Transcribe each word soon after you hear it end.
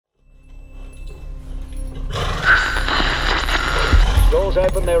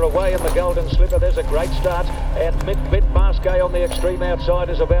doors open, they're away in the Golden Slipper. There's a great start, and Mitt Masquet on the extreme outside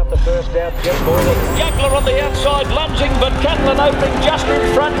is about the first out. Jeff Boylan. Juggler on the outside, lunging, but Catlin opening just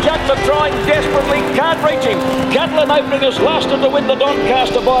in front. Juggler trying desperately, can't reach him. Catlin opening is lasted to win the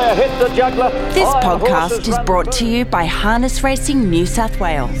Doncaster by a head to Juggler. This podcast is brought to you by Harness Racing New South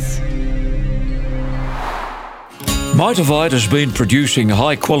Wales. Mitavite has been producing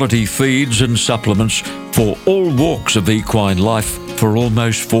high-quality feeds and supplements for all walks of equine life for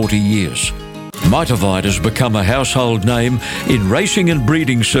almost 40 years. Mitavite has become a household name in racing and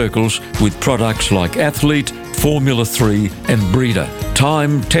breeding circles with products like Athlete, Formula 3 and Breeder,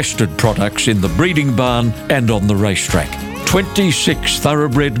 time-tested products in the breeding barn and on the racetrack. 26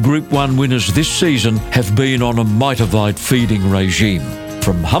 thoroughbred Group 1 winners this season have been on a Mitavite feeding regime.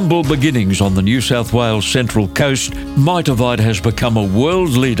 From humble beginnings on the New South Wales Central Coast, Mitavite has become a world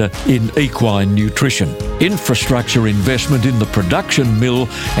leader in equine nutrition. Infrastructure investment in the production mill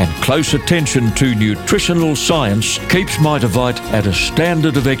and close attention to nutritional science keeps Mitavite at a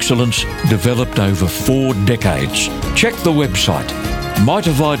standard of excellence developed over 4 decades. Check the website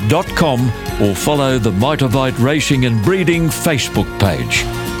mitavite.com or follow the Mitavite Racing and Breeding Facebook page.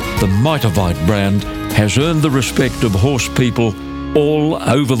 The Mitavite brand has earned the respect of horse people all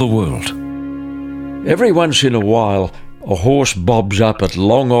over the world. Every once in a while, a horse bobs up at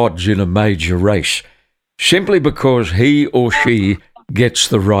long odds in a major race, simply because he or she gets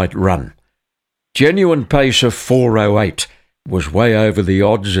the right run. Genuine Pacer 408 was way over the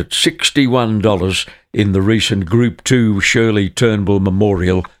odds at $61 in the recent Group 2 Shirley Turnbull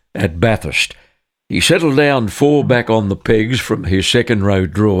Memorial at Bathurst. He settled down 4 back on the pegs from his second row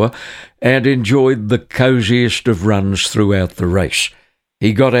draw and enjoyed the cosiest of runs throughout the race.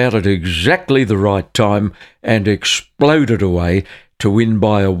 He got out at exactly the right time and exploded away to win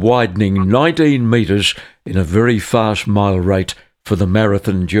by a widening 19 metres in a very fast mile rate for the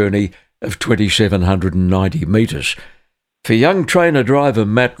marathon journey of 2,790 metres. For young trainer-driver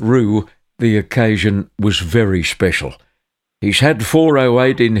Matt Rue, the occasion was very special. He's had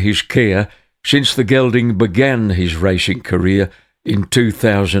 408 in his care since the gelding began his racing career in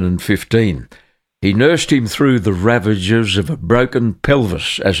 2015. He nursed him through the ravages of a broken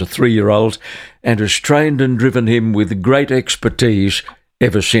pelvis as a 3-year-old and has trained and driven him with great expertise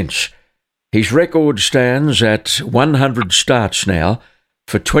ever since. His record stands at 100 starts now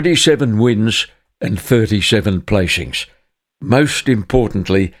for 27 wins and 37 placings. Most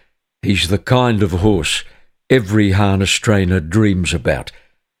importantly, he's the kind of horse every harness trainer dreams about.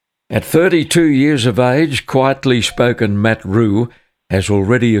 At 32 years of age, quietly spoken Matt Rue has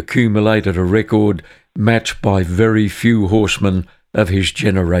already accumulated a record matched by very few horsemen of his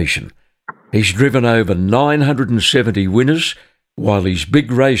generation. He's driven over 970 winners, while his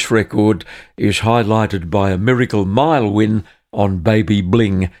big race record is highlighted by a Miracle Mile win on Baby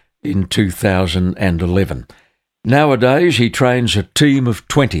Bling in 2011. Nowadays, he trains a team of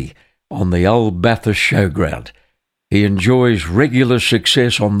 20 on the old Bathurst Showground. He enjoys regular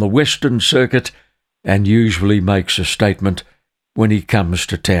success on the Western Circuit and usually makes a statement when he comes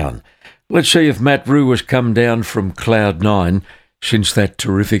to town. Let's see if Matt Rue has come down from cloud 9 since that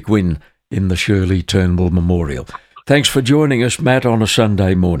terrific win in the Shirley Turnbull Memorial. Thanks for joining us, Matt, on a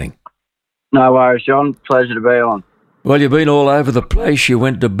Sunday morning. No worries, John. Pleasure to be on. Well, you've been all over the place. You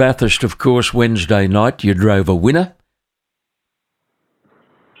went to Bathurst, of course, Wednesday night. You drove a winner.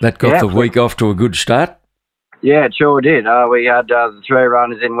 That got the week off to a good start. Yeah, it sure did. We had the 3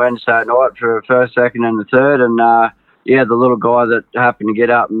 runners in Wednesday night for the first, second and the third. And, the little guy that happened to get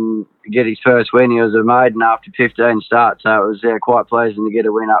up and get his first win, he was a maiden after 15 starts. So it was quite pleasant to get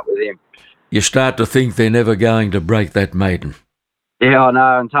a win up with him. You start to think they're never going to break that maiden. Yeah, I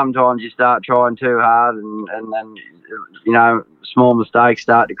know. And sometimes you start trying too hard and then, small mistakes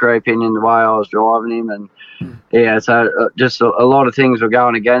start to creep in the way I was driving him. And, so just a lot of things were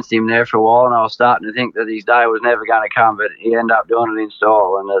going against him there for a while, and I was starting to think that his day was never going to come, but he ended up doing it in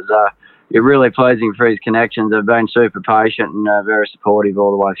style. And it's really pleasing for his connections. They've been super patient and very supportive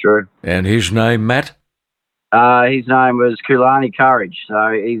all the way through. And his name, Matt? His name was Kulani Courage.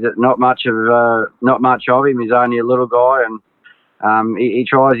 So he's not much of him. He's only a little guy, and he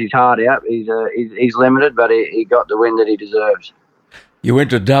tries his heart out. He's limited, but he got the win that he deserves. You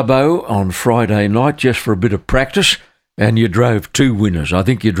went to Dubbo on Friday night just for a bit of practice, and you drove 2 winners. I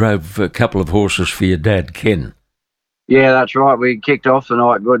think you drove a couple of horses for your dad, Ken. Yeah, that's right. We kicked off the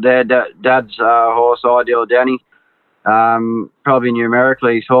night good there. Dad's horse, Ideal Danny. Probably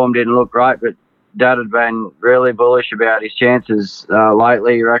numerically, his form didn't look great, but Dad had been really bullish about his chances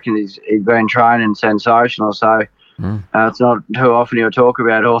lately. He reckons he's been training sensational. So It's not too often he'll talk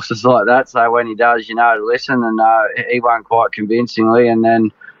about horses like that. So when he does, you know to listen. And he won quite convincingly. And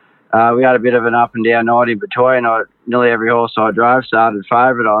then we had a bit of an up and down night in between. Nearly every horse I drove started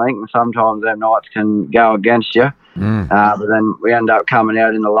favourite, I think. And sometimes them nights can go against you. But then we ended up coming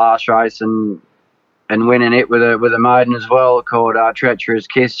out in the last race and winning it with a maiden as well called Treacherous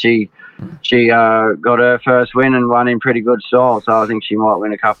Kiss. She got her first win and won in pretty good style, so I think she might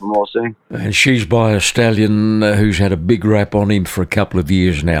win a couple more soon. And she's by a stallion who's had a big rap on him for a couple of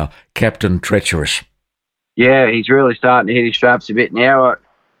years now, Captain Treacherous. Yeah, he's really starting to hit his straps a bit now. I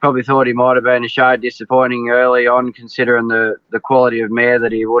probably thought he might have been a shade disappointing early on, considering the quality of mare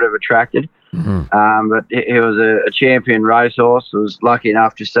that he would have attracted. But he was a champion racehorse. I was lucky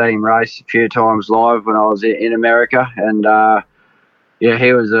enough to see him race a few times live when I was in America, and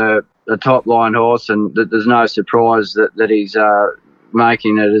he was a top line horse, and there's no surprise that he's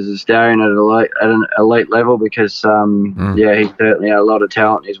making it as a stallion at an elite level because he's certainly had a lot of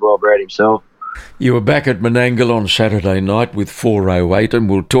talent. He's well bred himself. You were back at Menangle on Saturday night with 408, and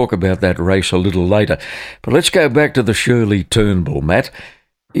we'll talk about that race a little later. But let's go back to the Shirley Turnbull, Matt.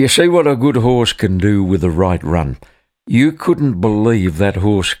 You see what a good horse can do with the right run. You couldn't believe that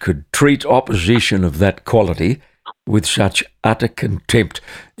horse could treat opposition of that quality with such utter contempt.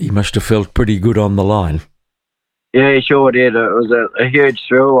 He must have felt pretty good on the line. Yeah, he sure did. It was a huge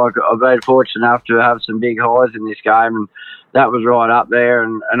thrill. I've been fortunate enough to have some big highs in this game, and that was right up there.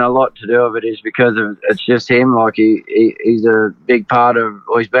 And a lot to do with it is because it's just him. Like he's a big part of,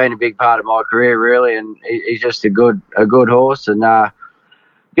 or he's been a big part of my career really, and he's just a good horse. And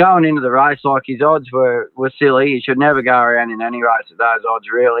going into the race, like his odds were silly. He should never go around in any race at those odds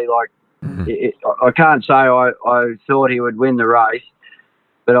really. Like I can't say I thought he would win the race,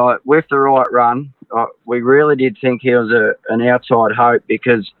 but with the right run, we really did think he was an outside hope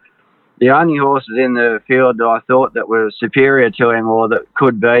because the only horses in the field that I thought that were superior to him or that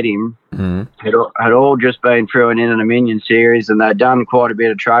could beat him had all just been through an In and a Minion series, and they'd done quite a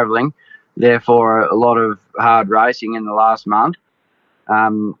bit of travelling, therefore a lot of hard racing in the last month.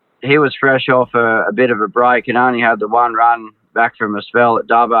 He was fresh off a bit of a break and only had the one run back from a spell at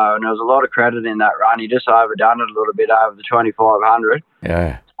Dubbo, and there was a lot of credit in that run. He just overdone it a little bit over the 2,500.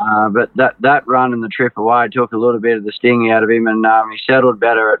 Yeah. But that run and the trip away took a little bit of the sting out of him, and he settled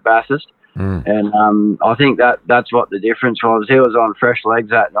better at Bathurst. And I think that's what the difference was. He was on fresh legs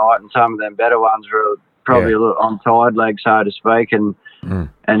that night, and some of them better ones were probably a little on tired legs, so to speak, and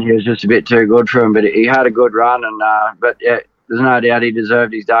he was just a bit too good for him. But he had a good run, and there's no doubt he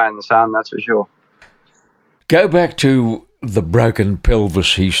deserved his day in the sun, that's for sure. Go back to the broken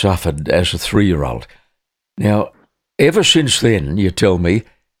pelvis he suffered as a 3-year-old. Now, ever since then, you tell me,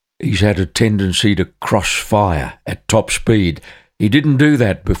 he's had a tendency to cross fire at top speed. He didn't do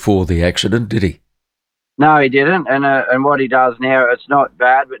that before the accident, did he? No, he didn't. And what he does now, it's not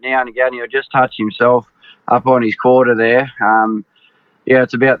bad, but now and again he'll just touch himself up on his quarter there.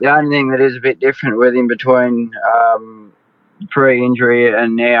 It's about the only thing that is a bit different with him between pre-injury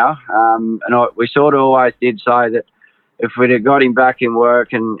and now. We sort of always did say that if we'd have got him back in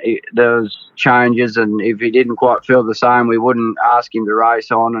work and there was changes, and if he didn't quite feel the same, we wouldn't ask him to race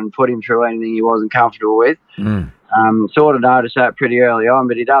on and put him through anything he wasn't comfortable with. Sort of noticed that pretty early on,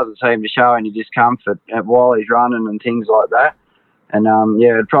 but he doesn't seem to show any discomfort while he's running and things like that. And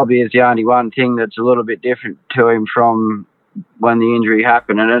it probably is the only one thing that's a little bit different to him from when the injury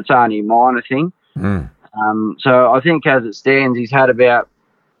happened, and it's only a minor thing. So I think as it stands, he's had about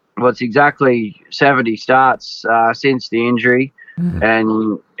exactly 70 starts since the injury,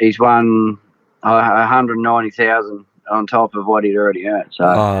 and he's won 190,000 on top of what he'd already earned. So,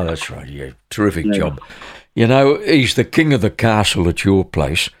 that's right. Yeah, terrific job. You know, he's the king of the castle at your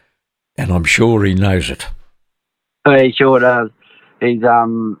place, and I'm sure he knows it. He sure does. He's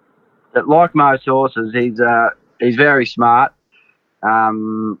like most horses. He's very smart,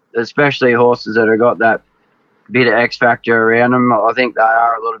 especially horses that have got that bit of X factor around them. I think they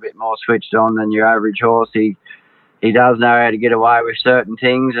are a little bit more switched on than your average horse. He does know how to get away with certain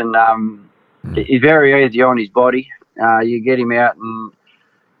things, and he's very easy on his body. You get him out and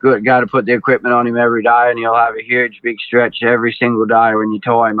go to put the equipment on him every day, and he'll have a huge big stretch every single day when you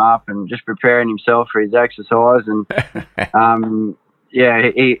tie him up and just preparing himself for his exercise. And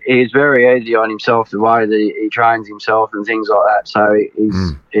he's very easy on himself, the way that he trains himself and things like that. So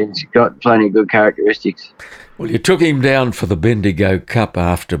he's got plenty of good characteristics. Well, you took him down for the Bendigo Cup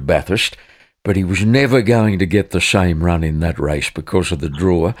after Bathurst, but he was never going to get the same run in that race because of the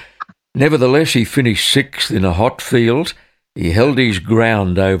draw. Nevertheless, he finished 6th in a hot field. He held his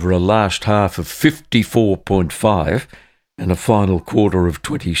ground over a last half of 54.5, and a final quarter of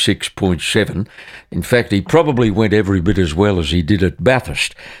 26.7. In fact, he probably went every bit as well as he did at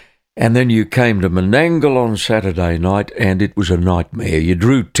Bathurst. And then you came to Menangle on Saturday night, and it was a nightmare. You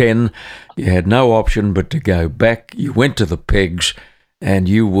drew 10, you had no option but to go back. You went to the pegs, and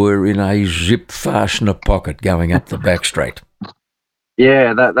you were in a zip fastener pocket going up the back straight.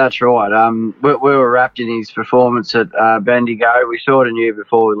 Yeah, that's right. We were wrapped in his performance at Bendigo. We sort of knew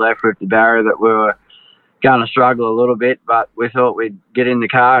before we left with the barrier that we were going to struggle a little bit, but we thought we'd get in the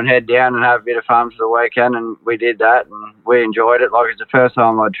car and head down and have a bit of fun for the weekend, and we did that, and we enjoyed it. Like, it's the first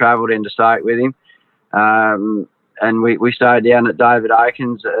time I'd travelled interstate with him, and we stayed down at David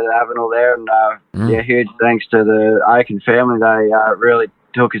Aiken's at Avenel there, and yeah, huge thanks to the Aiken family. They really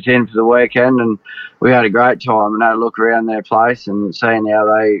took us in for the weekend, and we had a great time and had a look around their place and seeing how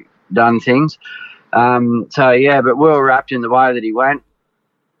they done things. So yeah, but we were wrapped in the way that he went.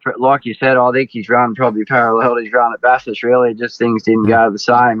 Like you said, I think he's run probably parallel to his run at Bathurst, really. Just things didn't go the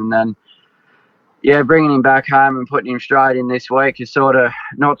same. And then, yeah, bringing him back home and putting him straight in this week is sort of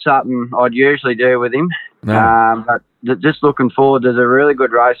not something I'd usually do with him. No. But just looking forward, there's a really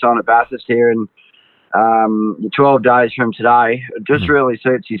good race on at Bathurst here, and 12 days from today. It just really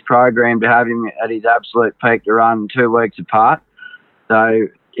suits his program to have him at his absolute peak to run 2 weeks apart. So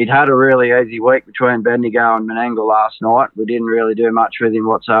he'd had a really easy week between Bendigo and Menangle last night. We didn't really do much with him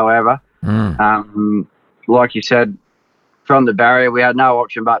whatsoever. Like you said, from the barrier, we had no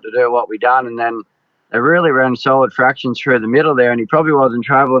option but to do what we done, and then they really ran solid fractions through the middle there, and he probably wasn't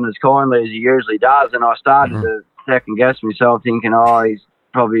travelling as kindly as he usually does, and I started to second guess myself, thinking,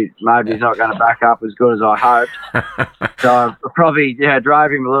 maybe he's not going to back up as good as I hoped. So I probably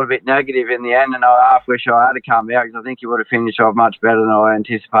drove him a little bit negative in the end, and I half wish I had to come out, because I think he would have finished off much better than I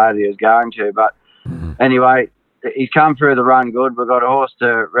anticipated he was going to. But anyway, he's come through the run good. We've got a horse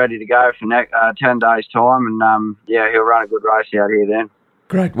ready to go for 10 days' time, and he'll run a good race out here then.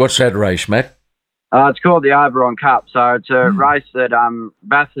 Great. What's that race, Matt? It's called the Oberon Cup. So it's a race that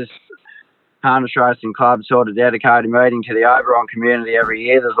Bathurst Harness Racing Club sort of dedicate a meeting to the Oberon community every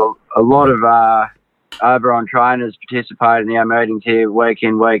year. There's a lot of Oberon trainers participate in our meetings here week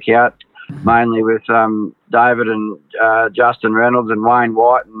in, week out, mainly with David and Justin Reynolds and Wayne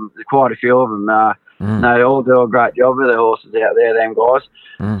White, and there's quite a few of them. They all do a great job with their horses out there, them guys.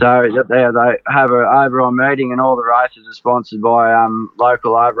 So they have an Oberon meeting, and all the races are sponsored by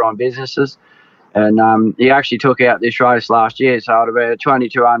local Oberon businesses. And he actually took out this race last year, so it'll be a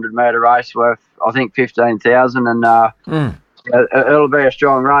 2,200 metre race worth, I think, 15,000, and it'll be a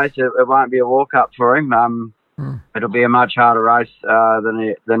strong race. It won't be a walk-up for him. It'll be a much harder race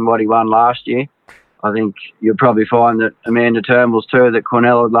than what he won last year. I think you'll probably find that Amanda Turnbull's too, that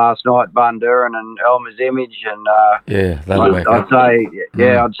Cornell had last night, Bundoran and Elmer's Image, and I'd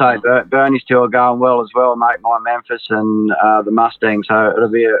say Bernie's two are going well as well, Make My Memphis and the Mustang. So it'll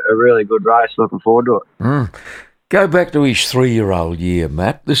be a really good race. Looking forward to it. Go back to his 3-year-old year,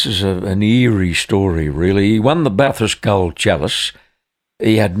 Matt. This is an eerie story, really. He won the Bathurst Gold Chalice.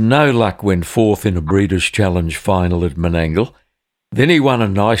 He had no luck when fourth in a Breeders' Challenge final at Menangle. Then he won a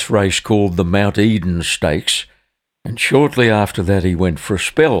nice race called the Mount Eden Stakes, and shortly after that he went for a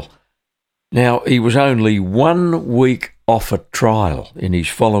spell. Now, he was only 1 week off a trial in his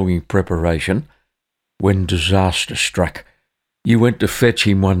following preparation when disaster struck. You went to fetch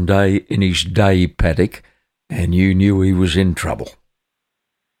him one day in his day paddock, and you knew he was in trouble.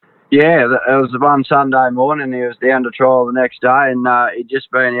 Yeah, it was one Sunday morning. He was down to trial the next day, and he'd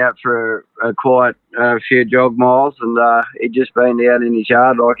just been out for quite a few jog miles, and he'd just been out in his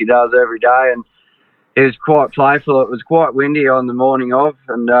yard like he does every day, and he was quite playful. It was quite windy on the morning of,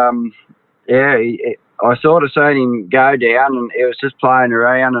 and I sort of seen him go down, and he was just playing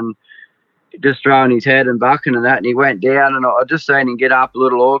around and just throwing his head and bucking and that, and he went down, and I just seen him get up a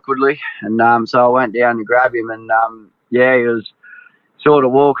little awkwardly, and so I went down to grab him, and he was sort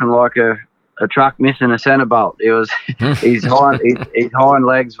of walking like a truck missing a centre bolt. It was his hind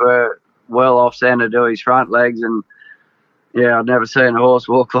legs were well off centre to his front legs, and I'd never seen a horse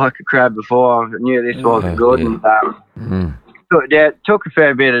walk like a crab before. I knew this wasn't good, and it took a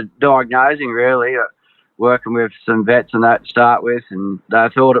fair bit of diagnosing, really, working with some vets and that to start with, and they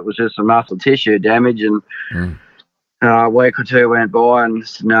thought it was just some muscle tissue damage, and a week or two went by, and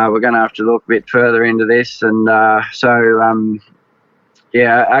we're going to have to look a bit further into this, and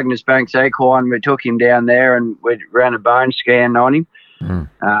Agnes Banks Equine, we took him down there and we ran a bone scan on him,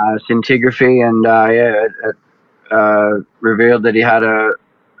 scintigraphy, and it revealed that he had a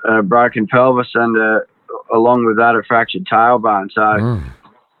broken pelvis and along with that a fractured tailbone. So,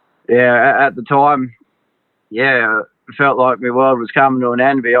 at the time, felt like my world was coming to an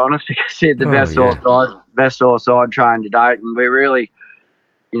end, to be honest, because he had the best horse I'd trained to date, and we really,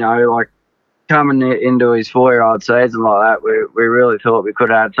 like coming into his 4-year-old season like that, we really thought we could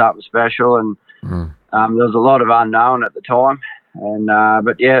have had something special, and there was a lot of unknown at the time, and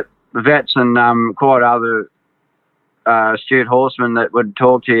but yeah, the vets and quite other astute horsemen that would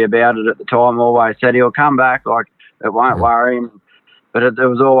talk to you about it at the time always said he'll come back, like it won't worry him. But it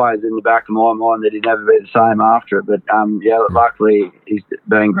was always in the back of my mind that he'd never be the same after it. But, luckily he's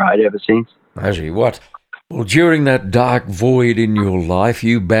been great ever since. Has he? What? Well, during that dark void in your life,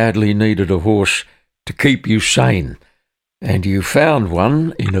 you badly needed a horse to keep you sane. And you found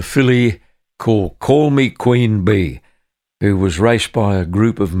one in a filly called Call Me Queen Bee, who was raced by a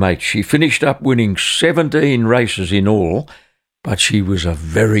group of mates. She finished up winning 17 races in all, but she was a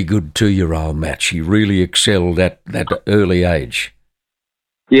very good 2-year-old match. She really excelled at that early age.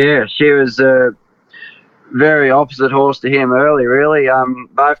 Yeah, she was a very opposite horse to him early, really.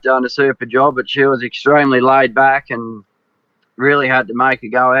 Both done a super job, but she was extremely laid back and really had to make her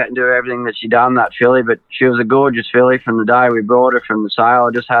go out and do everything that she done, that filly. But she was a gorgeous filly from the day we brought her from the sale.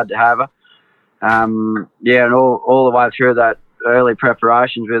 I just had to have her. And all the way through that early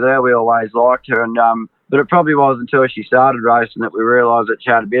preparations with her, we always liked her. And but it probably wasn't until she started racing that we realised that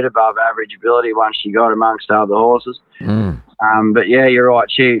she had a bit above average ability once she got amongst other horses. But yeah, you're right.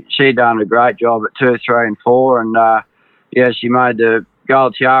 She done a great job at 2, 3 and 4. And she made the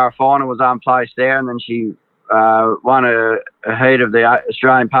Gold Tiara final, was unplaced there. And then she won a heat of the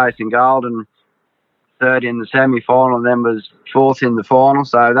Australian Pace and Gold and 3rd in the semi-final, and then was 4th in the final.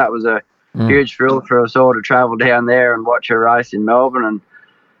 So that was a huge thrill for us all to travel down there and watch her race in Melbourne.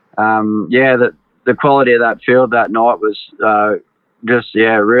 And the quality of that field that night was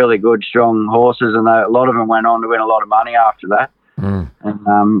really good, strong horses, and a lot of them went on to win a lot of money after that.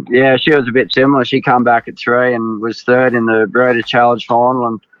 And she was a bit similar. She come back at 3 and was 3rd in the Breeders' Challenge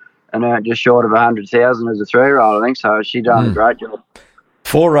final and earned just short of 100,000 as a 3-year-old, I think. So she done a great job.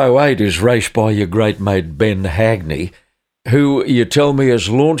 408 is raced by your great mate Ben Hagney, who you tell me has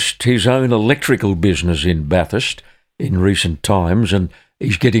launched his own electrical business in Bathurst in recent times, and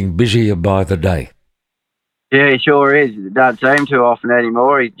he's getting busier by the day. Yeah, he sure is. It doesn't seem too often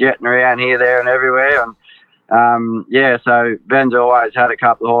anymore. He's jetting around here, there and everywhere. And so Ben's always had a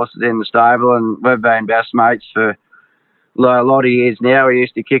couple of horses in the stable, and we've been best mates for a lot of years now. We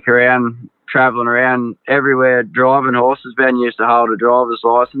used to kick around, travelling around everywhere, driving horses. Ben used to hold a driver's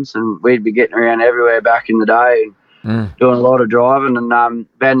licence, and we'd be getting around everywhere back in the day and doing a lot of driving. And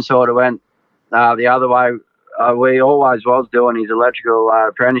Ben sort of went the other way. We always was doing his electrical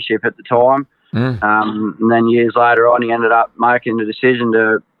apprenticeship at the time. And then years later on, he ended up making the decision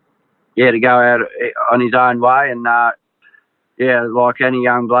to go out on his own way. And, like any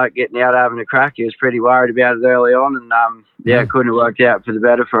young bloke getting out having a crack, he was pretty worried about it early on. And, it couldn't have worked out for the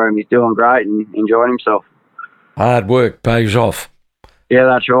better for him. He's doing great and enjoying himself. Hard work pays off. Yeah,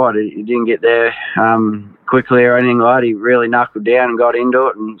 that's right. He didn't get there quickly or anything like that. He really knuckled down and got into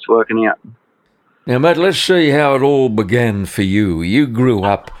it, and it's working out. Now, mate, let's see how it all began for you. You grew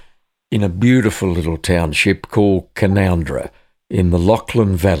up in a beautiful little township called Canoundra in the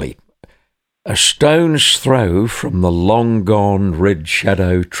Lachlan Valley, a stone's throw from the long-gone Red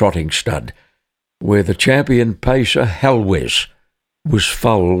Shadow trotting stud, where the champion pacer Halwes was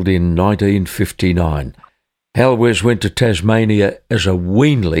foaled in 1959. Halwes went to Tasmania as a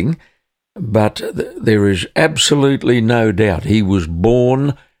weanling, but there is absolutely no doubt he was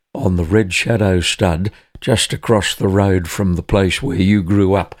born on the Red Shadow stud just across the road from the place where you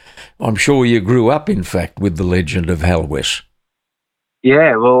grew up. I'm sure you grew up, in fact, with the legend of Halwes.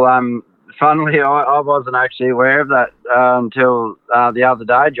 Yeah, well, funnily, I wasn't actually aware of that until the other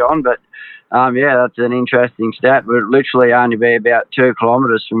day, John, but that's an interesting stat. It would literally only be about 2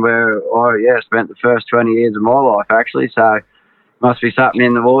 kilometres from where I spent the first 20 years of my life, actually, so must be something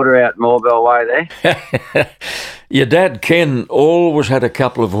in the water out Moorbell way there. Your dad, Ken, always had a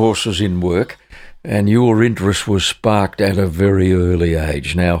couple of horses in work, and your interest was sparked at a very early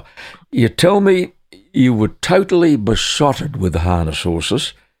age. Now, you tell me you were totally besotted with harness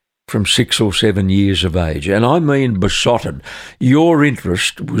horses from 6 or 7 years of age, and I mean besotted. Your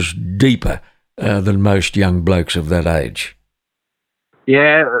interest was deeper than most young blokes of that age.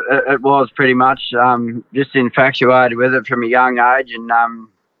 Yeah, it was pretty much just infatuated with it from a young age, and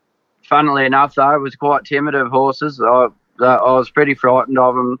funnily enough, though, I was quite timid of horses. I was pretty frightened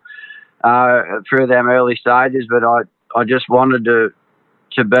of them through them early stages, but I just wanted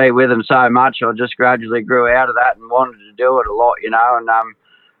to be with them so much. I just gradually grew out of that and wanted to do it a lot,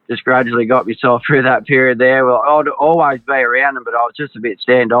 and just gradually got myself through that period there. Well, I'd always be around them, but I was just a bit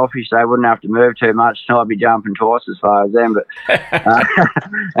standoffish. They wouldn't have to move too much, so I'd be jumping twice as far as them. But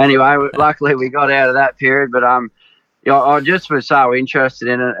anyway, luckily we got out of that period. But I just was so interested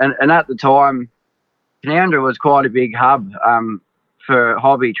in it, and at the time, Canowindra was quite a big hub for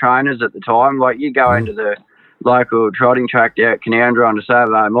hobby trainers at the time. Like, you go into the local trotting track there at Canowindra on a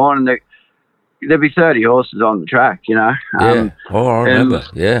Saturday morning, there'd be 30 horses on the track, you know. I remember.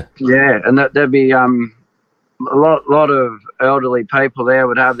 Yeah, and there'd be a lot of elderly people there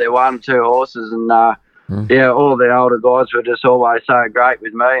would have their 1 or 2 horses, and all the older guys were just always so great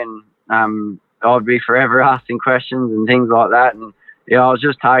with me, and I'd be forever asking questions and things like that, and I was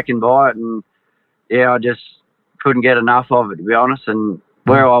just taken by it, and I just couldn't get enough of it, to be honest. And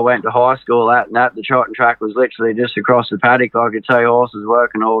where I went to high school the trotting track was literally just across the paddock. I could see horses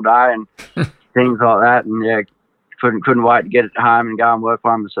working all day and things like that, and couldn't wait to get it home and go and work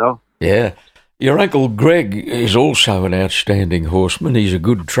by myself. Yeah. Your Uncle Greg is also an outstanding horseman. He's a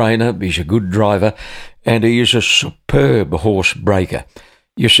good trainer, he's a good driver, and he is a superb horse breaker.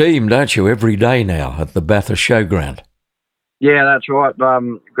 You see him, don't you, every day now at the Bathurst Showground? Yeah, that's right.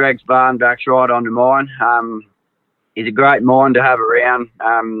 Greg's barn backs right onto mine. He's a great mind to have around.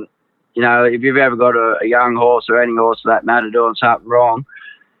 If you've ever got a young horse, or any horse for that matter, doing something wrong,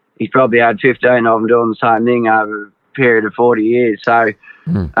 he's probably had 15 of them doing the same thing over a period of 40 years. So,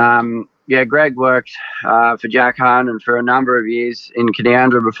 Greg worked for Jack Honan for a number of years in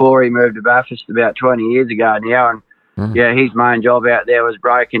Canowindra before he moved to Bathurst about 20 years ago now. And his main job out there was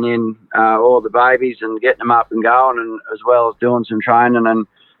breaking in all the babies and getting them up and going, and as well as doing some training. And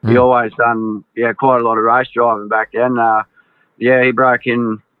he always done quite a lot of race driving back then. He broke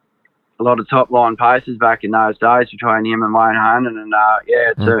in a lot of top line paces back in those days between him and Wayne Honan, and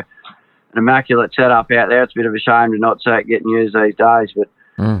it's an immaculate setup out there. It's a bit of a shame to not see it getting used these days, but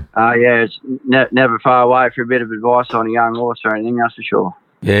it's never far away for a bit of advice on a young horse or anything, that's for sure.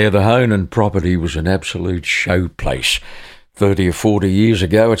 Yeah, the Honan property was an absolute showplace 30 or 40 years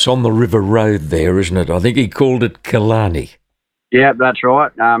ago. It's on the River Road there, isn't it? I think he called it Killarney. Yeah, that's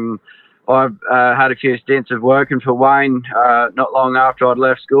right. I've had a few stints of working for Wayne not long after I'd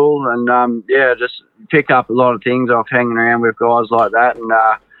left school, and just picked up a lot of things off hanging around with guys like that, and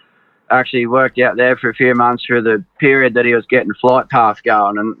actually worked out there for a few months through the period that he was getting Flight Path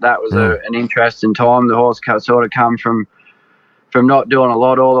going, and that was an interesting time. The horse sort of come from not doing a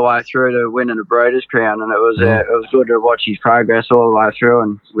lot all the way through to winning a Breeders' Crown, and it was good to watch his progress all the way through,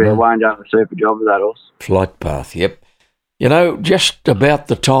 and Wayne done a super job with that horse. Flight Path, yep. You know, just about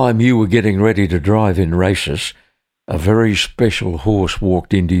the time you were getting ready to drive in races, a very special horse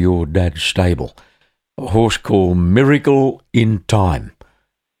walked into your dad's stable, a horse called Miracle in Time.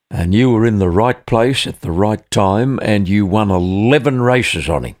 And you were in the right place at the right time, and you won 11 races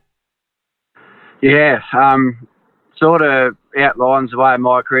on him. Yeah, sort of outlines the way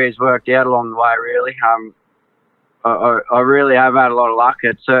my career's worked out along the way, really. I really have had a lot of luck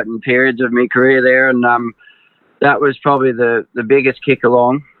at certain periods of my career there, and that was probably the biggest kick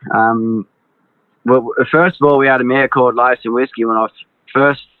along. Well, first of all, we had a mare called Lace and Whiskey. When I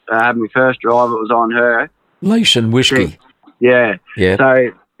first had my first drive, it was on her. Lace and Whiskey? Yeah.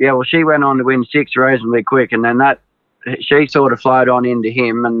 So, she went on to win 6 reasonably quick, and then she sort of flowed on into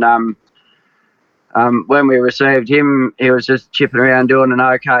him, and when we received him, he was just chipping around doing an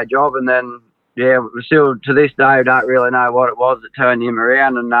okay job, and then we still to this day don't really know what it was that turned him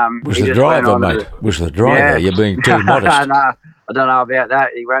around. And was the driver, mate? Was the driver? Yeah. You're being too modest. No, I don't know about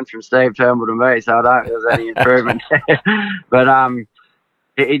that. He went from Steve Turnbull to me, so I don't think there's any improvement. But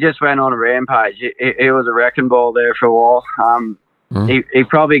he just went on a rampage. He was a wrecking ball there for a while. He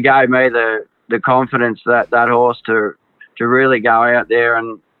probably gave me the confidence that horse to really go out there,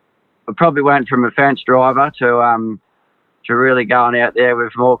 and I probably went from a fence driver to really going out there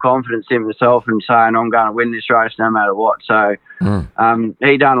with more confidence in myself and saying I'm going to win this race no matter what. So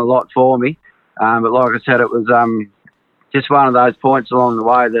he done a lot for me, but like I said, it was just one of those points along the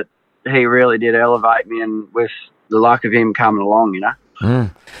way that he really did elevate me, and with the luck of him coming along, you know.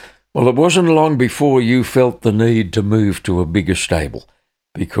 Well, it wasn't long before you felt the need to move to a bigger stable,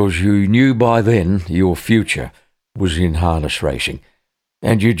 because you knew by then your future was in harness racing,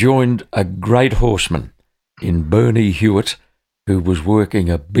 and you joined a great horseman in Bernie Hewitt, who was working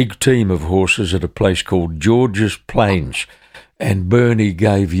a big team of horses at a place called George's Plains, and Bernie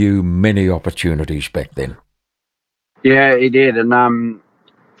gave you many opportunities back then. Yeah, he did, and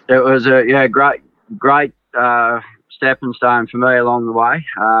it was a great stepping stone for me along the way.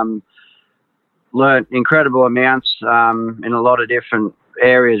 Learnt incredible amounts in a lot of different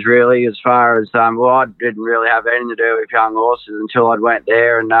areas really. As far as I didn't really have anything to do with young horses until I went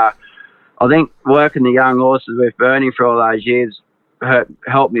there, and I think working the young horses with Bernie for all those years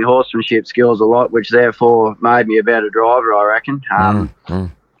helped me horsemanship skills a lot, which therefore made me a better driver, I reckon.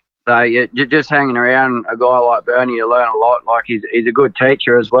 So you're just hanging around a guy like Bernie, you learn a lot. Like he's a good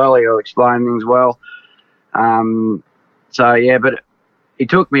teacher as well. He'll explain things well. So yeah, but he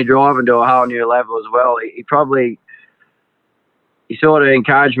took me driving to a whole new level as well. He sort of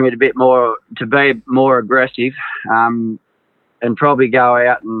encouraged me to be more aggressive, and probably go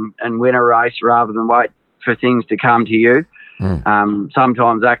out and win a race rather than wait for things to come to you.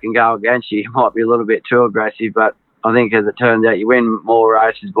 Sometimes that can go against you. You might be a little bit too aggressive, but I think as it turns out, you win more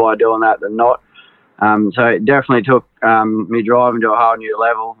races by doing that than not. So it definitely took me driving to a whole new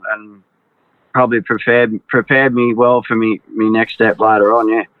level, and probably prepared me well for me next step later on,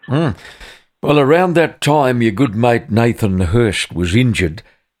 yeah. Well, around that time, your good mate Nathan Hurst was injured,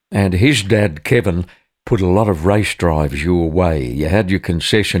 and his dad, Kevin, put a lot of race drives your way. You had your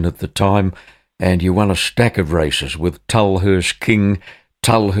concession at the time, and you won a stack of races with Tulhurst King,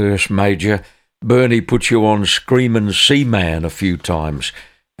 Tulhurst Major. Bernie put you on Screamin' Seaman a few times,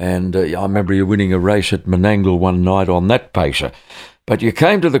 and I remember you winning a race at Menangle one night on that pacer. But you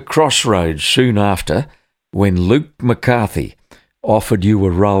came to the crossroads soon after when Luke McCarthy offered you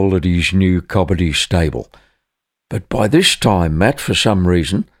a role at his new Cobbitty stable. But by this time, Matt, for some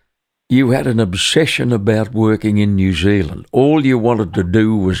reason, you had an obsession about working in New Zealand. All you wanted to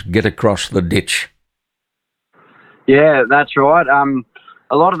do was get across the ditch. Yeah, that's right.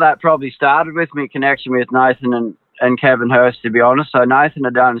 A lot of that probably started with my connection with Nathan and Kevin Hurst, to be honest. So Nathan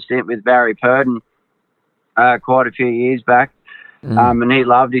had done a stint with Barry Purdon quite a few years back. And he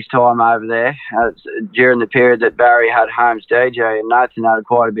loved his time over there during the period that Barry had Holmes DJ, and Nathan had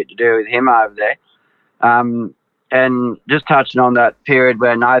quite a bit to do with him over there. And just touching on that period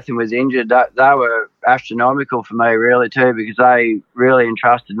where Nathan was injured, they were astronomical for me really too, because they really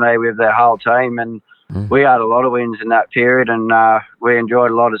entrusted me with their whole team, and we had a lot of wins in that period, and we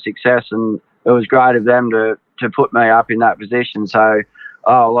enjoyed a lot of success, and it was great of them to put me up in that position. So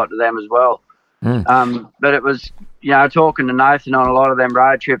a lot to them as well. But it was, talking to Nathan on a lot of them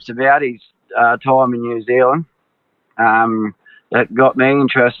road trips about his time in New Zealand, that got me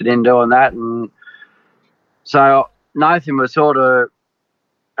interested in doing that. And so Nathan was sort of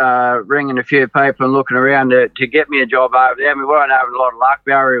ringing a few people and looking around to get me a job over there. We weren't having a lot of luck.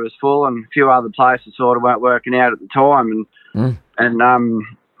 Barry was full, and a few other places sort of weren't working out at the time. And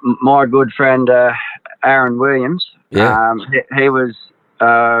my good friend Aaron Williams, he was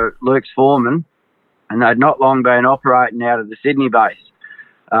Luke's foreman, and they'd not long been operating out of the Sydney base,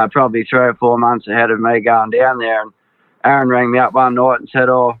 probably 3 or 4 months ahead of me going down there. And Aaron rang me up one night and said,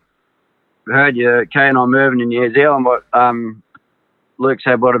 I heard you're keen on moving to New Zealand. Luke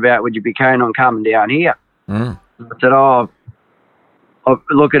said, what about, would you be keen on coming down here? I said,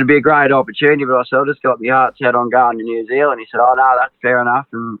 look, it'd be a great opportunity, but I said, I just got my heart set on going to New Zealand. He said, no, that's fair enough.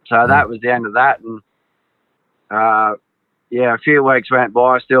 And so that was the end of that. And a few weeks went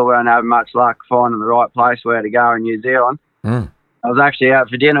by, still weren't having much luck finding the right place where to go in New Zealand. I was actually out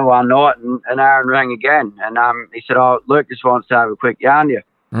for dinner one night, and Aaron rang again, and he said, Luke just wants to have a quick yarn to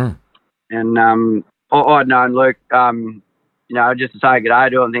you. And I'd known Luke, just to say good day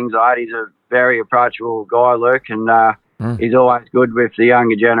to and things like that. He's a very approachable guy, Luke, and he's always good with the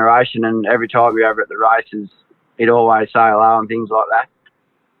younger generation, and every time we were over at the races, he'd always say hello and things like that.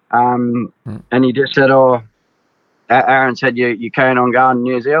 And he just said, Aaron said, you keen on going to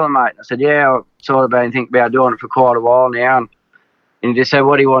New Zealand, mate? I said, yeah, I've sort of been thinking about doing it for quite a while now. And he just said,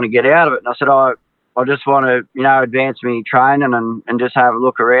 what do you want to get out of it? And I said, I just want to, advance me training and just have a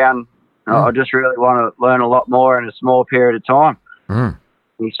look around. I just really want to learn a lot more in a small period of time.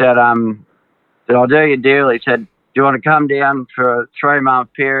 He said, I'll do your deal. He said, do you want to come down for a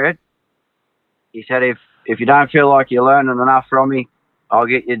 3-month period? He said, if you don't feel like you're learning enough from me, I'll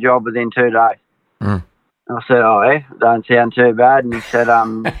get you a job within 2 days. I said, don't sound too bad. And he said,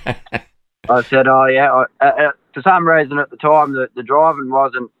 I said, yeah. For some reason at the time, the driving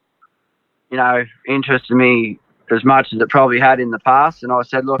wasn't, interested me as much as it probably had in the past. And I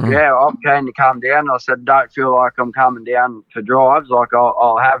said, look, I'm keen to come down. And I said, don't feel like I'm coming down for drives. Like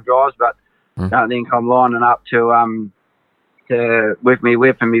I'll have drives, but don't think I'm lining up to with me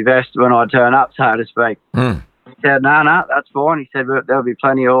whip and me vest when I turn up, so to speak. He said, no, that's fine. He said, there'll be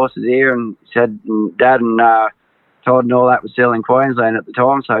plenty of horses here. And he said, Dad and Todd and all that was still in Queensland at the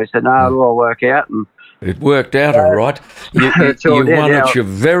time. So he said, no, it'll all work out. And it worked out all right. You won at your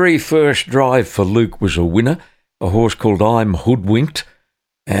very first drive for Luke was a winner, a horse called I'm Hoodwinked.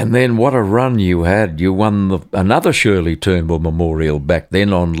 And then what a run you had. You won another Shirley Turnbull Memorial back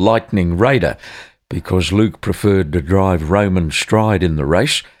then on Lightning Raider because Luke preferred to drive Roman Stride in the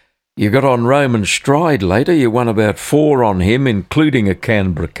race. You got on Roman Stride later. You won about 4 on him, including a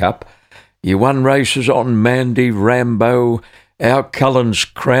Canberra Cup. You won races on Mandy, Rambo, Our Cullen's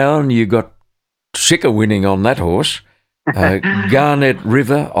Crown. You got sick of winning on that horse. Garnet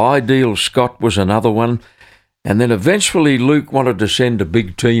River, Ideal Scott was another one. And then eventually Luke wanted to send a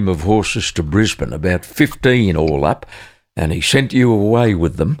big team of horses to Brisbane, about 15 all up, and he sent you away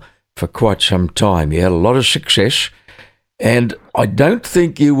with them for quite some time. You had a lot of success, and I don't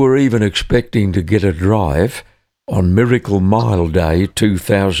think you were even expecting to get a drive on Miracle Mile Day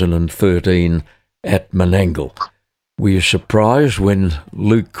 2013 at Menangle. Were you surprised when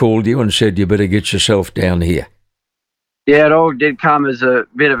Luke called you and said you better get yourself down here? Yeah, it all did come as a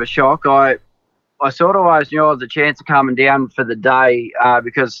bit of a shock. I sort of always knew I was a chance of coming down for the day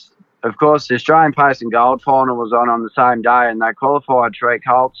because, of course, the Australian Pace and Gold final was on the same day, and they qualified Tree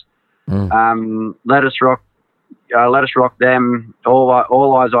Colts. Let us rock them.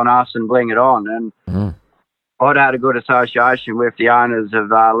 All eyes on us and bling it on. And I'd had a good association with the owners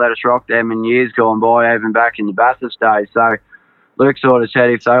of Let Us Rock Them in years gone by, even back in the Bathurst days. So Luke sort of said,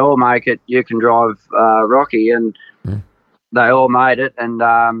 if they all make it, you can drive Rocky, and they all made it. And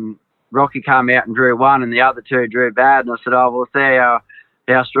Rocky came out and drew 1 and the other 2 drew bad. And I said, we'll see how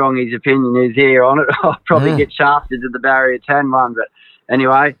strong his opinion is here on it. I'll probably get shafted to the barrier 10 one. But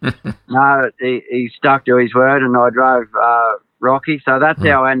anyway, no, he stuck to his word, and I drove Rocky. So that's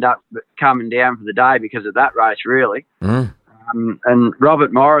how I ended up coming down for the day because of that race, really. And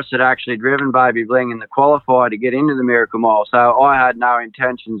Robert Morris had actually driven Baby Bling in the qualifier to get into the Miracle Mile. So I had no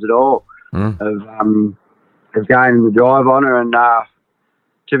intentions at all of gaining the drive on her. And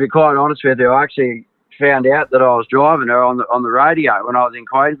to be quite honest with you, I actually found out that I was driving her on the radio when I was in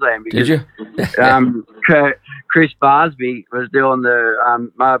Queensland. Because, did you? Chris Barsby was doing the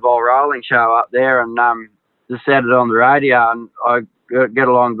mobile rolling show up there, and just said it on the radio, and I get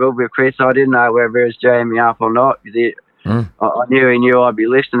along good with Chris. I didn't know whether he was jamming me up or not because I knew he knew I'd be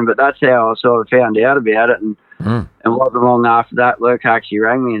listening, but that's how I sort of found out about it. And it wasn't long after that, Luke actually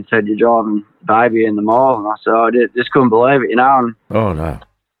rang me and said, "You're driving Baby in the mile," and I said, "I just couldn't believe it, you know." And oh no.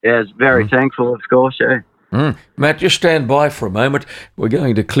 Yeah, I was very thankful, of course, yeah. Matt, just stand by for a moment. We're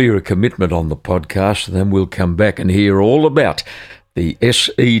going to clear a commitment on the podcast, and then we'll come back and hear all about the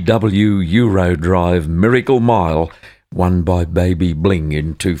SEW Euro Drive Miracle Mile won by Baby Bling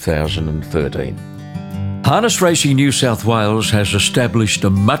in 2013. Harness Racing New South Wales has established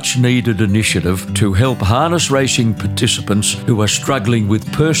a much-needed initiative to help harness racing participants who are struggling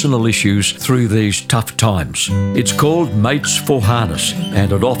with personal issues through these tough times. It's called Mates for Harness,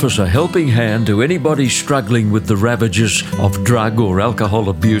 and it offers a helping hand to anybody struggling with the ravages of drug or alcohol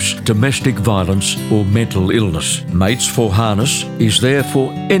abuse, domestic violence or mental illness. Mates for Harness is there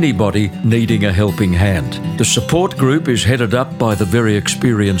for anybody needing a helping hand. The support group is headed up by the very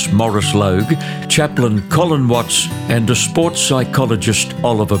experienced Maurice Logue, chaplain Colin Watts and a sports psychologist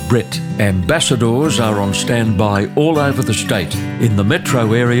Oliver Brett. Ambassadors are on standby all over the state. In the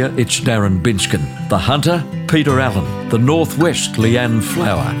metro area, it's Darren Binskin. The Hunter, Peter Allen. The Northwest, Leanne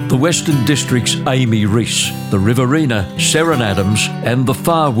Flower. The Western District's Amy Reese. The Riverina, Seren Adams. And the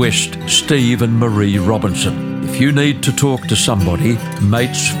Far West, Steve and Marie Robinson. If you need to talk to somebody,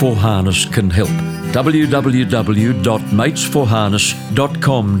 Mates for Harness can help.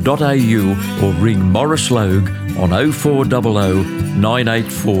 www.matesforharness.com.au or ring Maurice Logue on 0400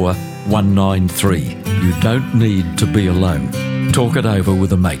 984 193. You don't need to be alone. Talk it over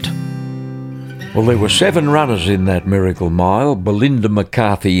with a mate. Well, there were 7 runners in that Miracle Mile. Belinda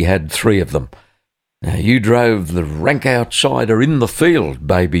McCarthy had 3 of them. Now, you drove the rank outsider in the field,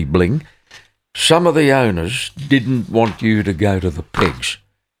 Baby Bling. Some of the owners didn't want you to go to the pegs.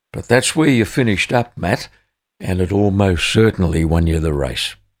 But that's where you finished up, Matt, and it almost certainly won you the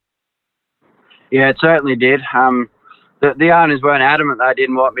race. Yeah, it certainly did. The owners weren't adamant they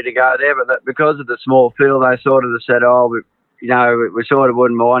didn't want me to go there, but because of the small field, they sort of said, we sort of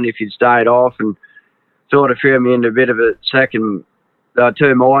wouldn't mind if you'd stayed off, and sort of threw me into a bit of a second,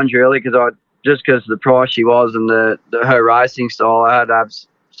 2 minds really, because of the price she was and her racing style, I had to have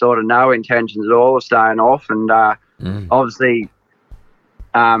sort of no intentions at all of staying off, and obviously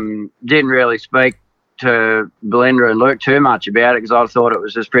didn't really speak to Belinda and Luke too much about it because I thought it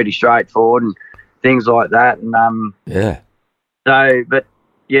was just pretty straightforward and things like that. And I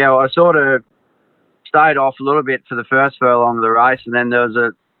sort of stayed off a little bit for the first furlong of the race, and then there was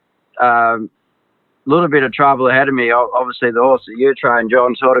a little bit of trouble ahead of me. Obviously, the horse that you trained,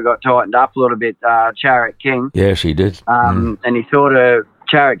 John, sort of got tightened up a little bit, Chariot King. Yes, he did. And he sort of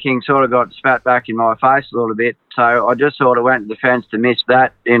Chariot King sort of got spat back in my face a little bit, so I just sort of went to the fence to miss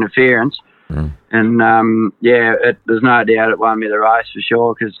that interference. And, there's no doubt it won me the race for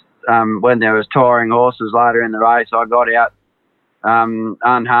sure, because when there was tiring horses later in the race, I got out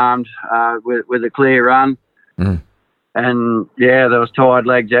unharmed with a clear run. And, there was tired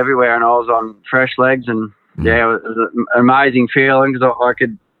legs everywhere, and I was on fresh legs, and, it was an amazing feeling, because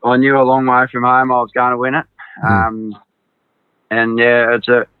I knew a long way from home I was going to win it. It's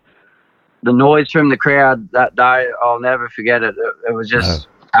the noise from the crowd that day, I'll never forget it. It was just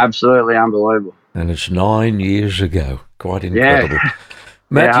absolutely unbelievable. And it's 9 years ago. Quite incredible. Yeah.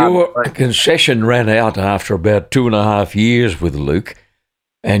 Matt, your concession ran out after about 2.5 years with Luke,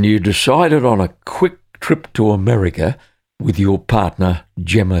 and you decided on a quick trip to America with your partner,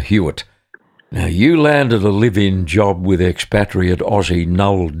 Gemma Hewitt. Now, you landed a live-in job with expatriate Aussie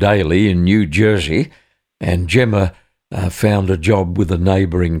Noel Daly in New Jersey, and Gemma found a job with a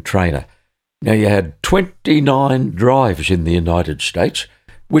neighbouring trainer. Now, you had 29 drives in the United States.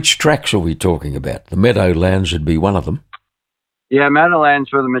 Which tracks are we talking about? The Meadowlands would be one of them. Yeah,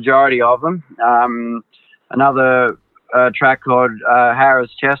 Meadowlands were the majority of them. Another track called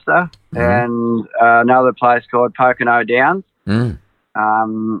Harris Chester, and another place called Pocono Downs, and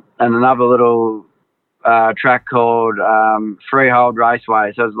another little track called Freehold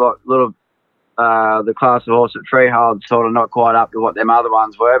Raceway. So it's a little the class of horse at Freehold sort of not quite up to what them other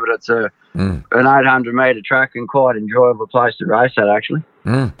ones were, but it's an 800-metre track and quite enjoyable place to race at, actually.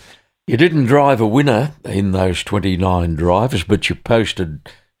 You didn't drive a winner in those 29 drives, but you posted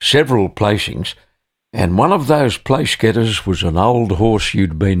several placings, and one of those place getters was an old horse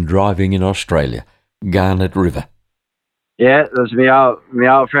you'd been driving in Australia, Garnet River. Yeah, it was my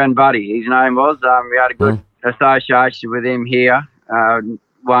old friend Buddy, his name was. We had a good association with him here.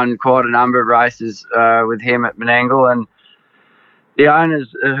 Won quite a number of races with him at Menangle, and the owners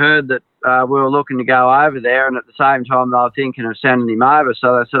heard that we were looking to go over there, and at the same time they were thinking of sending him over.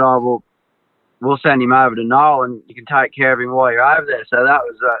 So they said, we'll send him over to Noel, and you can take care of him while you're over there. So that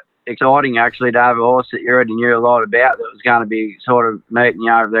was exciting, actually, to have a horse that you already knew a lot about that was going to be sort of meeting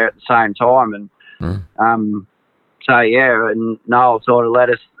you over there at the same time. And and Noel sort of let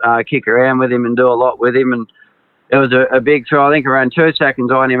us kick around with him and do a lot with him, and it was a big thrill. I think around 2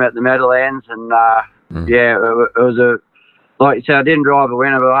 seconds on him at the Meadowlands, and it was like you said, I didn't drive a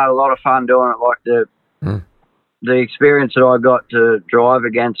winner, but I had a lot of fun doing it. Like the experience that I got to drive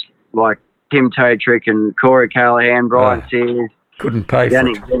against, like Tim Tatrick and Corey Callahan, Brian Sears. Couldn't pay for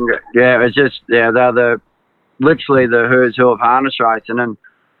it. Yeah, it was just, they're literally the who's who of harness racing, and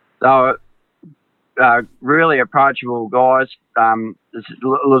they were really approachable guys. It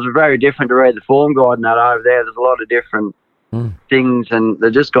was very different to read the form guide and that over there. There's a lot of different things, and they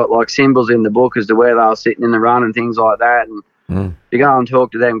just got like symbols in the book as to where they were sitting in the run and things like that. And you go and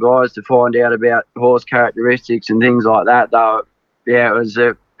talk to them guys to find out about horse characteristics and things like that. It was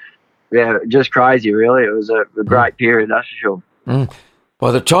just crazy, really. It was a great period, that's for sure.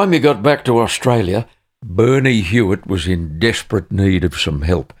 By the time you got back to Australia, Bernie Hewitt was in desperate need of some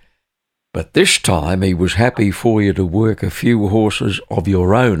help. But this time he was happy for you to work a few horses of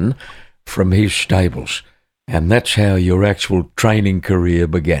your own from his stables. And that's how your actual training career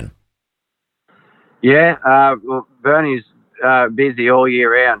began. Yeah, well, Bernie's busy all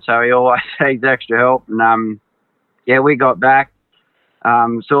year round, so he always needs extra help. And, we got back,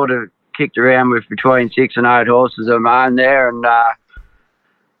 sort of kicked around with between 6 and 8 horses of my own there. And,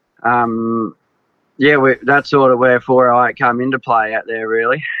 that's sort of where 408 come into play out there,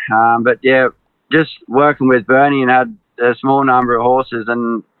 really. Just working with Bernie and had a small number of horses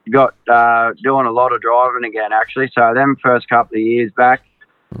and got doing a lot of driving again, actually. So them first couple of years back,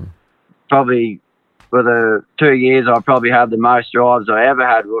 probably for the 2 years I probably had the most drives I ever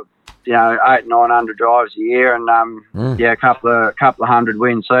had, 800-900 drives a year, and a couple of hundred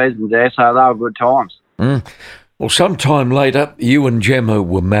win seasons there, so they were good times. Well, sometime later you and Gemma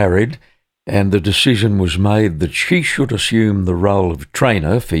were married, and the decision was made that she should assume the role of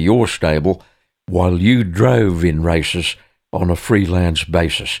trainer for your stable while you drove in races on a freelance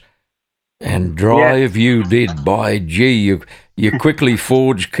basis. And drive you did. By gee, you quickly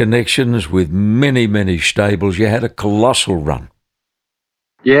forged connections with many, many stables. You had a colossal run.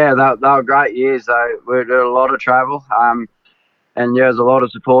 Yeah, they were great years. We did a lot of travel, and there was a lot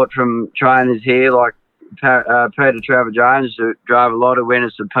of support from trainers here, like Peter Trevor Jones, who drove a lot of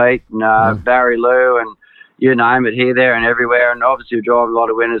winners for Pete, and Barry Lou, and you name it, here, there and everywhere. And obviously we drove a lot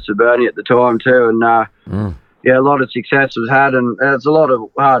of winners for Bernie at the time too. And a lot of success was had, and it's a lot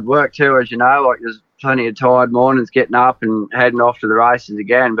of hard work too, as you know. Like there's plenty of tired mornings getting up and heading off to the races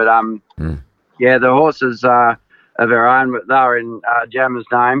again. But the horses of her own. But they were in Gemma's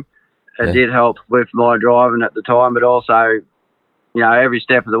name. It did help with my driving at the time, but also, every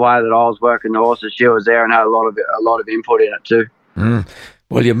step of the way that I was working the horses, she was there and had a lot of input in it too. Mm.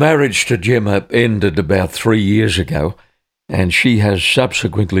 Well, your marriage to Gemma ended about 3 years ago, and she has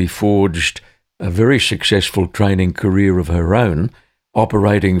subsequently forged a very successful training career of her own,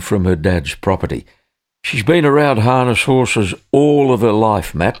 operating from her dad's property. She's been around harness horses all of her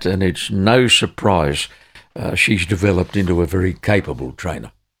life, Matt, and it's no surprise she's developed into a very capable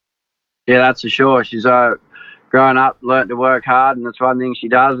trainer. Yeah, that's for sure. She's grown up, learnt to work hard, and that's one thing she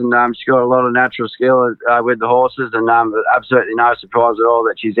does. And she's got a lot of natural skill with the horses, and absolutely no surprise at all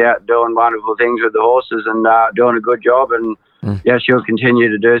that she's out doing wonderful things with the horses and doing a good job. And she'll continue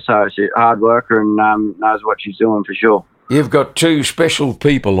to do so. She's a hard worker and knows what she's doing for sure. You've got two special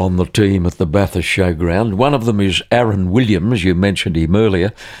people on the team at the Bathurst Showground. One of them is Aaron Williams, you mentioned him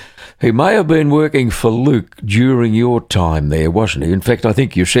earlier, who may have been working for Luke during your time there, wasn't he? In fact, I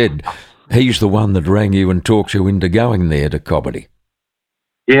think you said he's the one that rang you and talked you into going there to Cobbitty.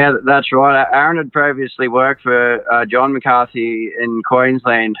 Yeah, that's right. Aaron had previously worked for John McCarthy in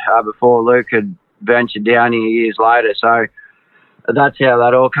Queensland before Luke had ventured down here years later. So that's how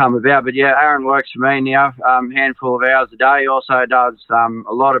that all come about. But yeah, Aaron works for me now, handful of hours a day. He also does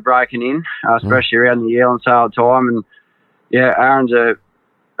a lot of breaking in, especially around the Yearling sale time. And yeah, Aaron's a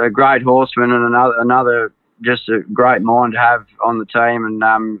great horseman and another just a great mind to have on the team.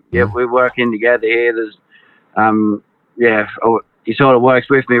 And we work in together here. There's he sort of works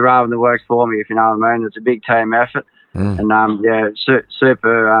with me rather than works for me, if you know what I mean. It's a big team effort. And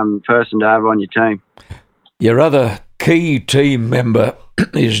super person to have on your team. Your other key team member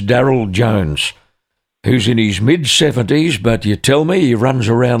is Daryl Jones, who's in his mid-70s, but you tell me he runs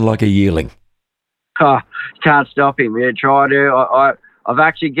around like a yearling. Oh, can't stop him. Yeah, try to. I've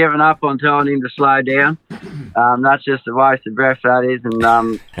actually given up on telling him to slow down. That's just a waste of breath, that is.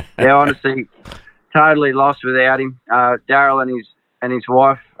 And honestly, totally lost without him. Daryl and his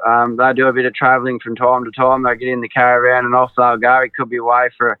wife, they do a bit of travelling from time to time. They get in the caravan and off they'll go. He could be away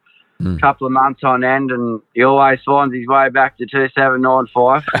for a couple of months on end, and he always finds his way back to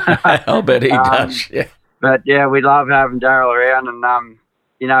 2795. I'll bet he does. Yeah. But yeah, we love having Daryl around, and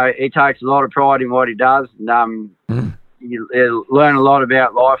he takes a lot of pride in what he does. And you learn a lot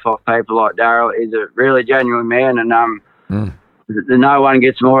about life off people like Daryl. He's a really genuine man, and no one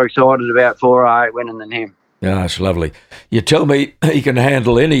gets more excited about 408 winning than him. Yeah, that's lovely. You tell me he can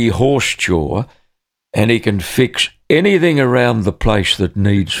handle any horse chore, and he can fix anything around the place that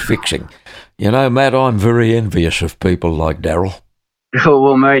needs fixing. You know, Matt, I'm very envious of people like Daryl.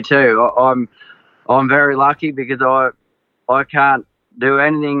 Well, me too. I'm very lucky because I can't do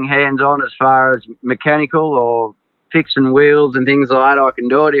anything hands-on as far as mechanical or fixing wheels and things like that. I can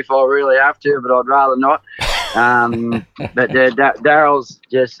do it if I really have to, but I'd rather not. But Daryl's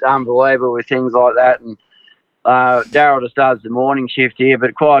just unbelievable with things like that. And Daryl just does the morning shift here,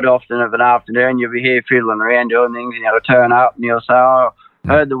 but quite often of an afternoon you'll be here fiddling around doing things, and you'll turn up and you'll say, I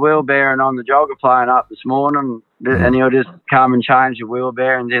heard the wheel bearing on the jogger playing up this morning, and he'll just come and change the wheel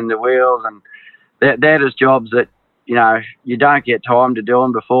bearings in the wheels. And they're just jobs that, you don't get time to do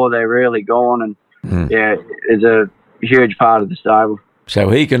them before they're really gone. And it's a huge part of the stable. So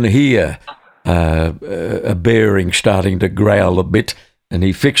he can hear a bearing starting to growl a bit, and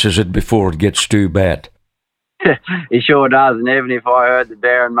he fixes it before it gets too bad. He sure does, and even if I heard the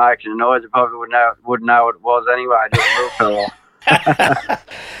bearing making a noise, I probably wouldn't know what it was anyway. It fell off.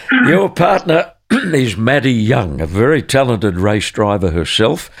 Your partner is Maddie Young, a very talented race driver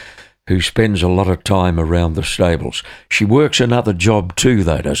herself, who spends a lot of time around the stables. She works another job too,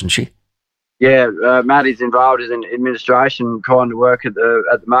 though, doesn't she? Yeah, Maddie's involved in administration kind of work at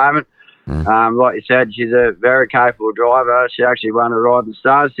the moment. Like you said, she's a very capable driver. She actually won a Riding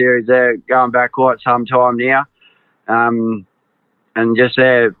Stars series there, going back quite some time now. And just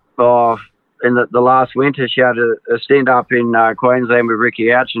there, in the last winter, she had a stint up in Queensland with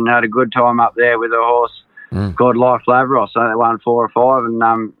Ricky Ouch and had a good time up there with her horse called Life Lavros. So they won 4 or 5.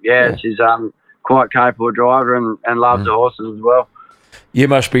 And she's quite capable driver and loves the horses as well. You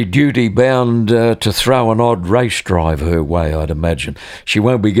must be duty-bound to throw an odd race drive her way, I'd imagine. She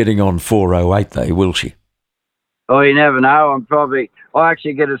won't be getting on 408, though, will she? Oh, you never know. I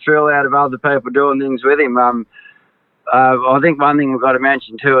actually get a thrill out of other people doing things with him. I think one thing we've got to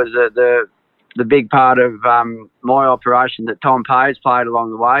mention, too, is that the big part of my operation that Tom Pay's played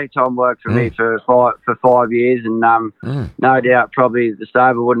along the way. Tom worked for me for 5 years, and no doubt probably the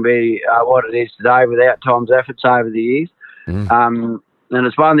stable wouldn't be what it is today without Tom's efforts over the years. And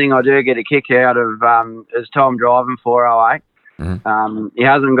it's one thing I do get a kick out of is Tom driving 408. He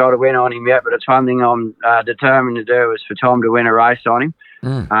hasn't got a win on him yet, but it's one thing I'm determined to do is for Tom to win a race on him.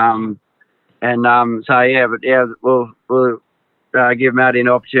 We'll give Matty an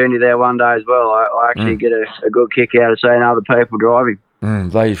opportunity there one day as well. I actually get a good kick out of seeing other people drive him.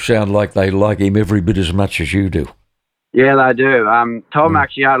 They sound like they like him every bit as much as you do. Yeah, they do. Tom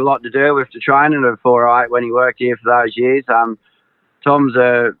actually had a lot to do with the training of 408 when he worked here for those years. Tom's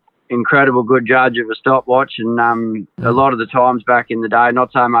a incredible good judge of a stopwatch, and a lot of the times back in the day,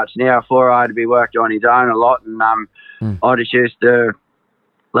 not so much now, 408 to be worked on his own a lot, and I just used to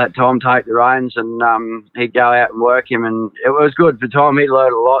let Tom take the reins, and he'd go out and work him, and it was good for Tom. He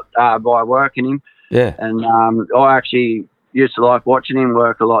learned a lot by working him. Yeah. And I actually used to like watching him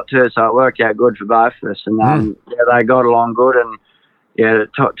work a lot too, so it worked out good for both of us. And they got along good, and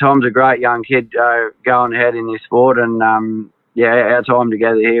Tom's a great young kid going ahead in this sport, and our time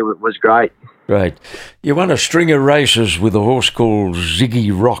together here was great. Great. You won a string of races with a horse called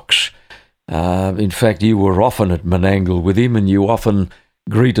Ziggy Rocks. In fact, you were often at Menangle with him, and you often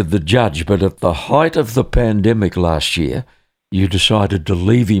greeted the judge, but at the height of the pandemic last year, you decided to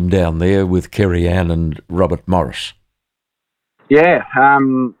leave him down there with Kerry Ann and Robert Morris. Yeah,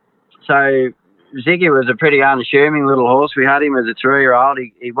 so Ziggy was a pretty unassuming little horse. We had him as a 3-year-old.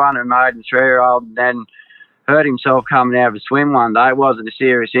 He won a maiden 3-year-old, and then hurt himself coming out of a swim one day. It wasn't a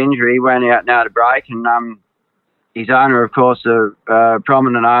serious injury. He went out and had a break, and his owner, of course, a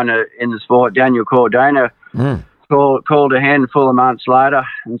prominent owner in the sport, Daniel Cordina, called a handful of months later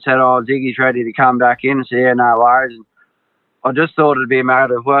and said, Ziggy's ready to come back in. I said, yeah, no worries. And I just thought it'd be a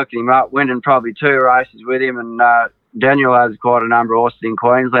matter of working him up, winning probably 2 races with him, and Daniel has quite a number of horses in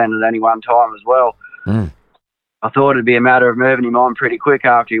Queensland at any one time as well. I thought it'd be a matter of moving him on pretty quick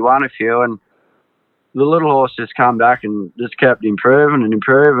after he won a few, and the little horse just come back and just kept improving and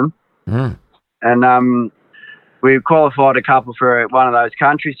improving. And we qualified a couple for one of those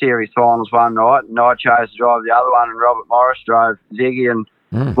country series finals one night, and I chose to drive the other one, and Robert Morris drove Ziggy and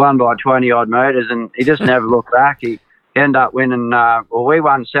won by 20-odd metres, and he just never looked back. He ended up winning, we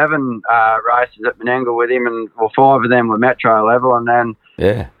won 7 races at Menangle with him, and 5 of them were metro level, and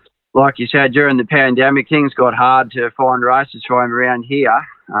then, like you said, during the pandemic, things got hard to find races for him around here.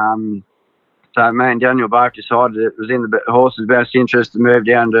 So me and Daniel both decided it was in the horse's best interest to move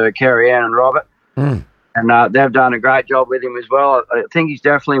down to Kerry Ann and Robert. And they've done a great job with him as well. I think he's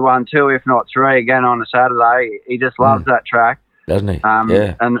definitely won 2, if not 3, again on a Saturday. He just loves that track. Doesn't he?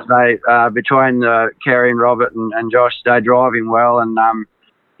 And they, between Kerry and Robert and Josh, they drive him well, and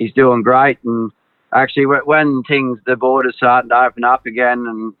he's doing great. And actually, when the border's starting to open up again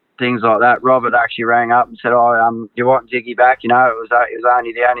and things like that, Robert actually rang up and said, do you want Ziggy back? You know, it was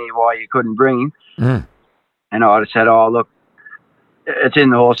only the only why you couldn't bring him. And I just said, look, it's in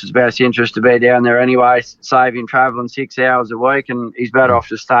the horse's best interest to be down there anyway, save him travelling 6 hours a week, and he's better off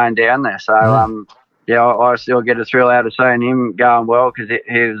just staying down there. So, I still get a thrill out of seeing him going well, because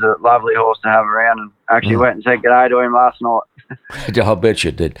he was a lovely horse to have around, and actually went and said g'day to him last night. I'll bet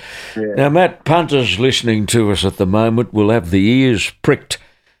you did. Yeah. Now, Matt, punters listening to us at the moment will have the ears pricked,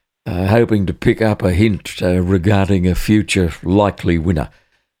 hoping to pick up a hint regarding a future likely winner.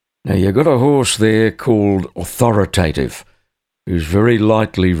 Now, you've got a horse there called Authoritative, who's very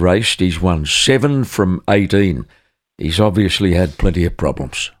lightly raced. He's won 7 from 18. He's obviously had plenty of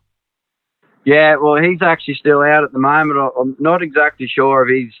problems. Yeah, well, he's actually still out at the moment. I'm not exactly sure of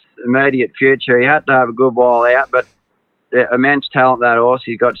his immediate future. He had to have a good while out, but immense talent, that horse.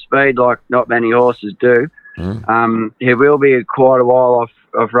 He's got speed like not many horses do. He will be quite a while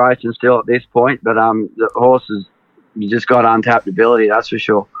off racing still at this point, but the horses, you just got untapped ability, that's for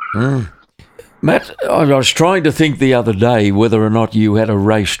sure. Matt, I was trying to think the other day whether or not you had a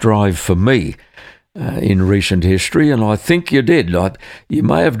race drive for me in recent history, and I think you did. You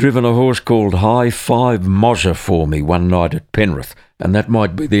may have driven a horse called High Five Mozza for me one night at Penrith, and that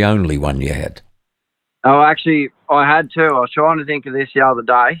might be the only one you had. Oh, actually, I had 2. I was trying to think of this the other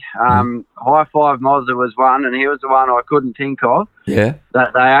day. High Five Mozza was one, and he was the one I couldn't think of. Yeah.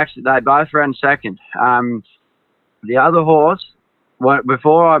 They both ran second. The other horse,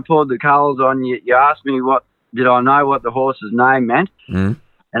 before I pulled the colours on, you asked me did I know what the horse's name meant,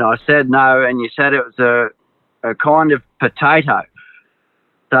 and I said no, and you said it was a kind of potato.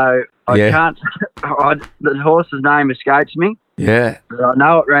 So I can't. The horse's name escapes me. Yeah. I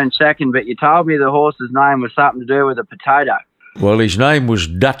know it ran second, but you told me the horse's name was something to do with a potato. Well, his name was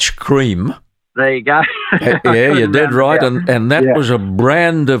Dutch Cream. There you go. Yeah, you're dead right, and that was a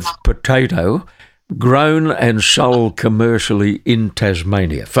brand of potato grown and sold commercially in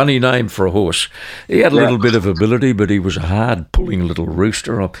Tasmania. Funny name for a horse. He had a little bit of ability, but he was a hard-pulling little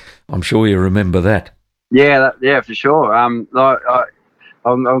rooster. I'm sure you remember that. Yeah, for sure. I'm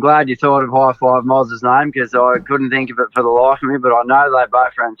glad you thought of High Five Moz's name, because I couldn't think of it for the life of me, but I know they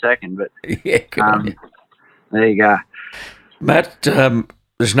both ran second. But yeah, there you go. Matt,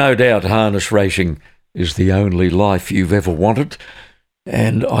 there's no doubt harness racing is the only life you've ever wanted,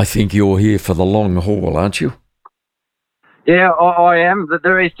 and I think you're here for the long haul, aren't you? Yeah, I am. But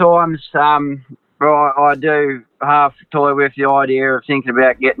there is times where I do half toy with the idea of thinking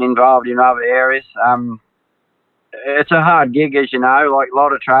about getting involved in other areas. It's a hard gig, as you know, like a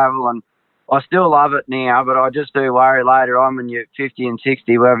lot of travel, and I still love it now, but I just do worry later on when you're 50 and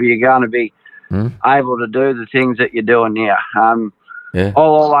 60 whether you're going to be able to do the things that you're doing now. I'll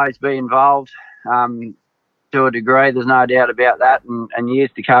always be involved to a degree, there's no doubt about that, and years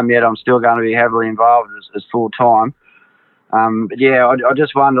to come yet I'm still going to be heavily involved as full-time. But yeah, I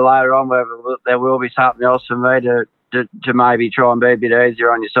just wonder later on whether there will be something else for me to maybe try and be a bit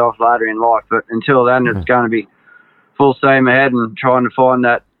easier on yourself later in life. But until then, it's going to be full steam ahead and trying to find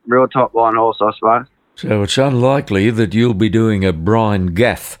that real top line horse, I suppose. So it's unlikely that you'll be doing a Brian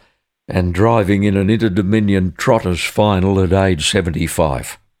Gath and driving in an Inter-Dominion Trotters final at age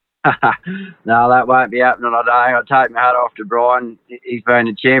 75. No, that won't be happening today. I take my hat off to Brian. He's been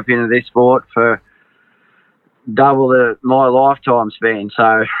a champion of this sport for double my lifetime span.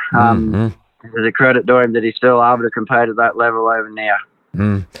 So there's a credit to him that he's still able to compete at that level even now.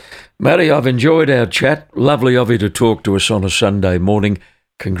 Matty, I've enjoyed our chat. Lovely of you to talk to us on a Sunday morning.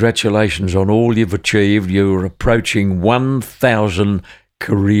 Congratulations on all you've achieved. You're approaching 1,000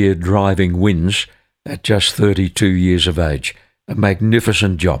 career driving wins at just 32 years of age. A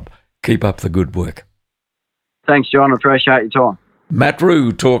magnificent job. Keep up the good work. Thanks, John. Appreciate your time. Matt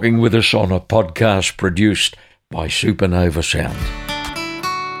Rue talking with us on a podcast produced by Supernova Sound.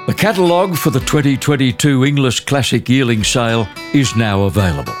 The catalogue for the 2022 Inglis Classic Yearling Sale is now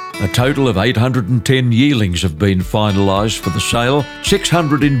available. A total of 810 yearlings have been finalised for the sale,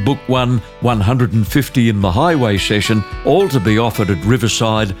 600 in Book 1, 150 in the Highway Session, all to be offered at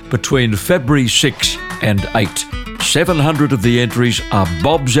Riverside between February 6 and 8. 700 of the entries are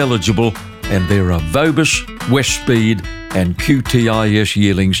Bob's eligible, and there are Vobis, Westspeed and QTIS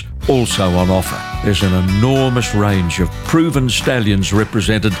yearlings also on offer. There's an enormous range of proven stallions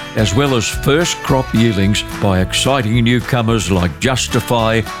represented, as well as first crop yearlings by exciting newcomers like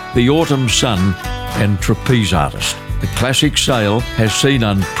Justify, The Autumn Sun and Trapeze Artist. The Classic Sale has seen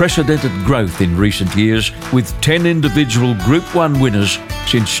unprecedented growth in recent years, with 10 individual Group 1 winners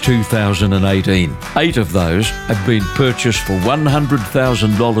since 2018. 8 of those have been purchased for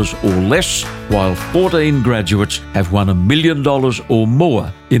 $100,000 or less, while 14 graduates have won $1 million or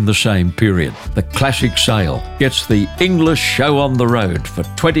more in the same period. The Classic Sale gets the Inglis show on the road for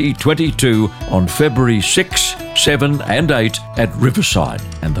 2022 on February 6, 7 and 8 at Riverside,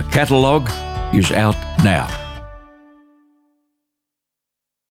 and the catalogue is out now.